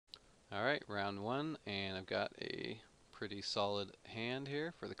Alright, round one, and I've got a pretty solid hand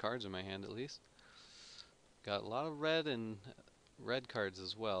here, for the cards in my hand at least. Got a lot of red and red cards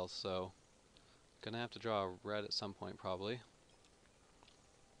as well, so gonna have to draw a red at some point probably.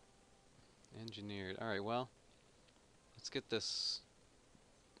 Engineered. Alright, well, let's get this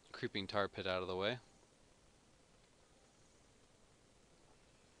creeping tar pit out of the way.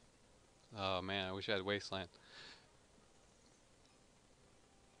 Oh man, I wish I had wasteland.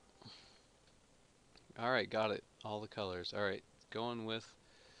 Alright, got it. All the colors. Alright, going with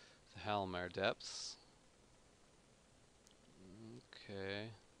the Halmar depths. Okay.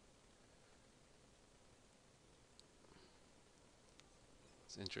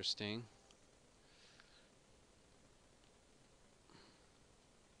 It's interesting.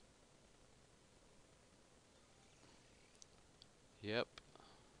 Yep.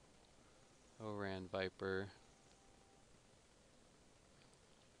 Oran Viper.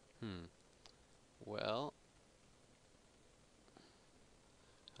 Well,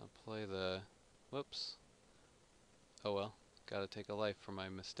 I'll play the... Whoops. Oh well. Gotta take a life for my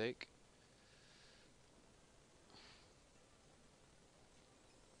mistake.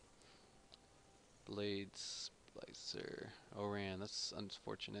 Blade Splicer. Oran, that's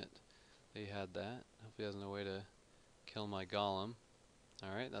unfortunate. They had that. Hope he has no way to kill my golem.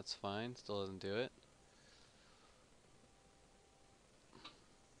 Alright, that's fine. Still doesn't do it.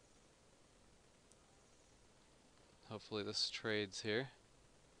 Hopefully this trades here.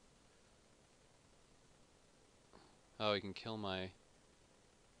 Oh, he can kill my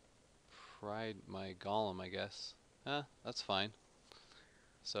my golem, I guess. That's fine.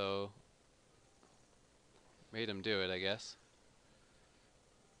 So, made him do it, I guess.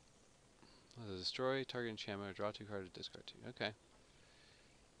 Destroy target enchantment, draw 2 cards, discard 2. Okay.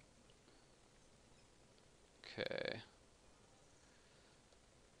 Okay.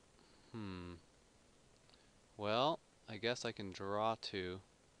 Well, I guess I can draw 2.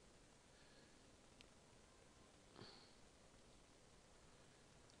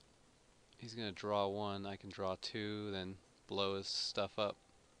 He's gonna draw 1, I can draw 2, then blow his stuff up.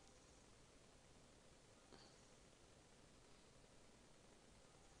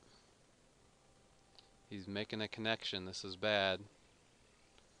 He's making a connection, this is bad.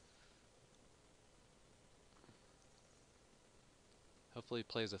 Hopefully he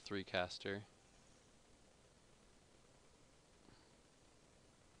plays a 3-caster.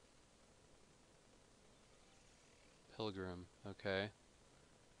 Pilgrim, okay.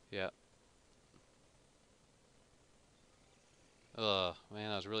 Yeah. Ugh,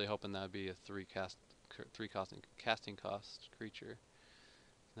 man, I was really hoping that would be a 3 casting cost creature.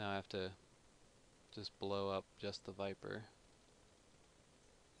 Now I have to just blow up just the Viper.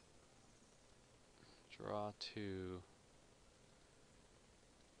 Draw 2.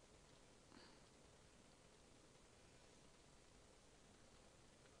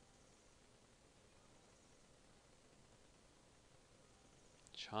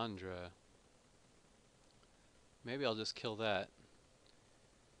 Chandra. Maybe I'll just kill that.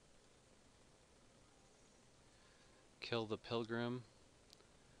 Kill the Pilgrim.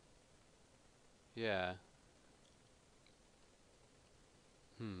 Yeah.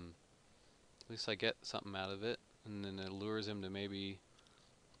 At least I get something out of it. And then it lures him to maybe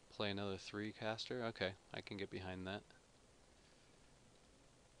play another 3-caster. Okay, I can get behind that.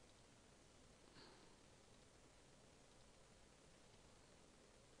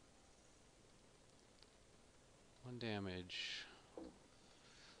 One damage.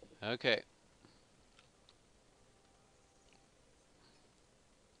 Okay.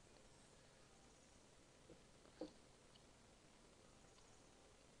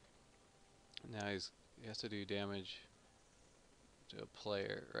 Now he has to do damage to a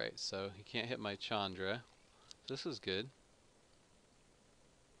player, right? So he can't hit my Chandra. This is good.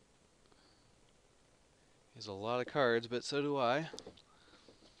 He has a lot of cards, but so do I.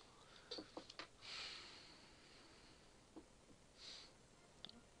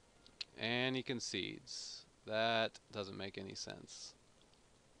 And he concedes. That doesn't make any sense.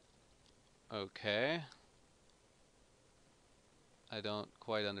 Okay. I don't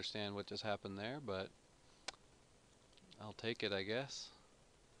quite understand what just happened there, but I'll take it, I guess.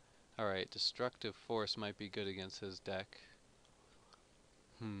 Alright, Destructive Force might be good against his deck.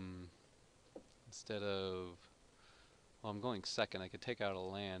 Instead of... Well, I'm going second. I could take out a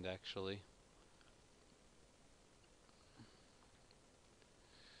land, actually.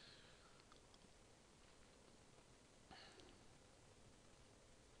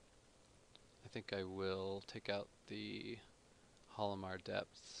 I think I will take out the Halmar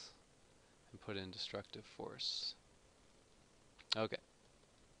Depths and put in Destructive Force. Okay.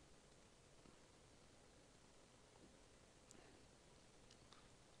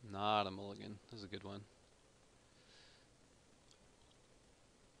 Not a mulligan. This is a good one.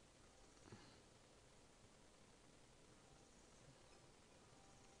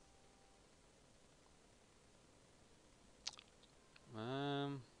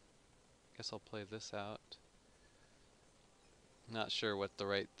 Guess I'll play this out. Not sure what the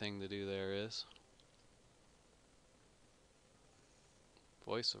right thing to do there is.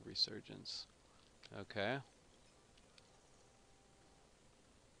 Voice of Resurgence. Okay.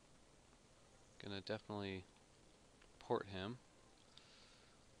 Gonna definitely port him.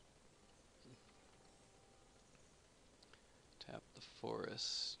 Tap the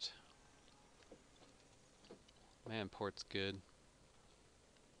forest. Man, port's good.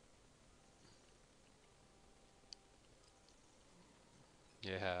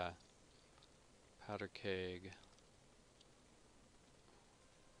 Yeah. Powder keg.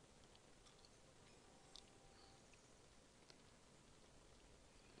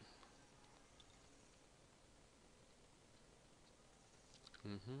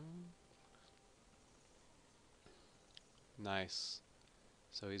 Nice.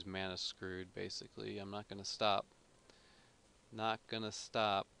 So he's mana screwed, basically. I'm not gonna stop. Not gonna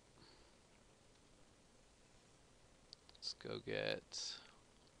stop. Let's go get...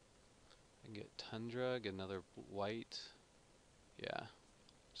 I can get Tundra, get another white. Yeah.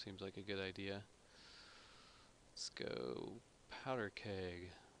 Seems like a good idea. Let's go Powder Keg.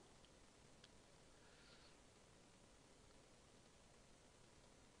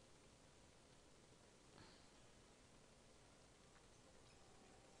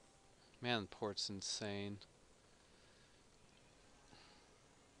 Man, port's insane.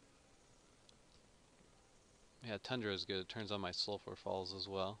 Yeah, Tundra is good. It turns on my Sulfur Falls as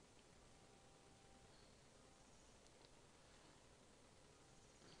well.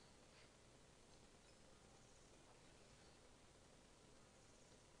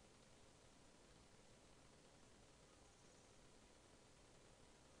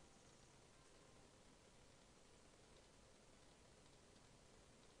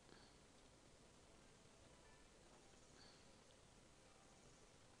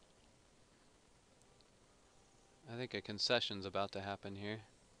 I think a concession's about to happen here.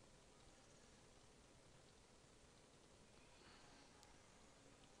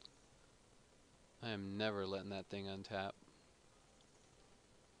 I am never letting that thing untap.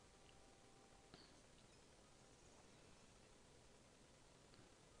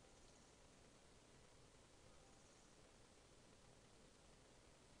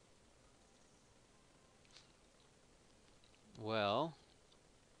 Well,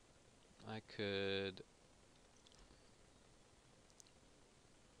 I could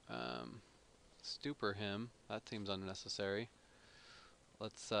stupor him. That seems unnecessary.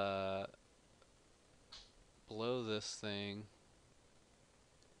 Let's blow this thing.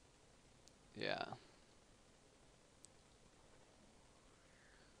 Yeah.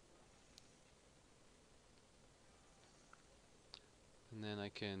 And then I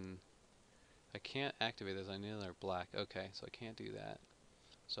can't activate this. I need another black. Okay, so I can't do that.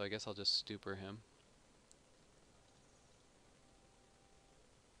 So I guess I'll just stupor him.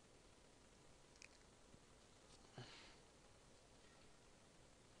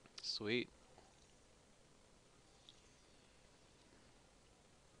 Sweet.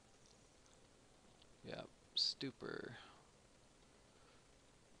 Yeah, stupor.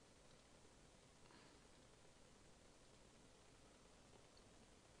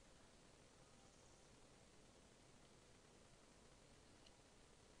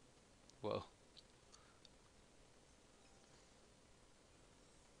 Whoa.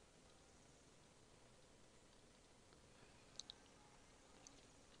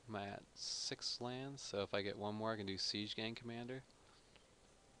 I'm at 6 lands, so if I get one more I can do Siege Gang Commander.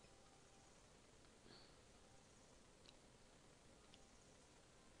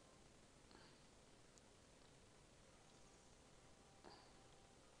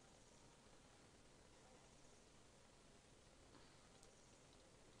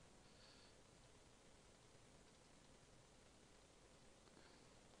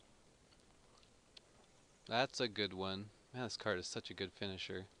 That's a good one. Man, this card is such a good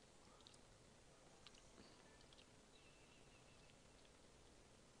finisher.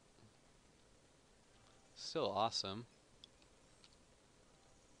 Still awesome.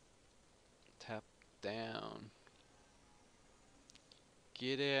 Tap down.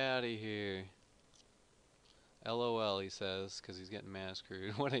 Get out of here. LOL, he says, because he's getting mana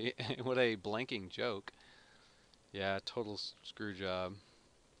screwed. What a what a blanking joke. Yeah, total screw job.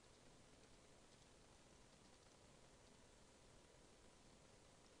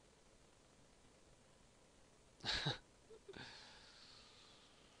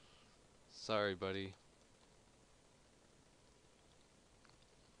 Sorry, buddy.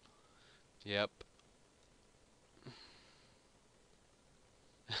 Yep.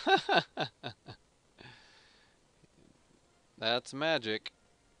 That's magic.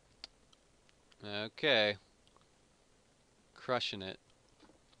 Okay. Crushing it.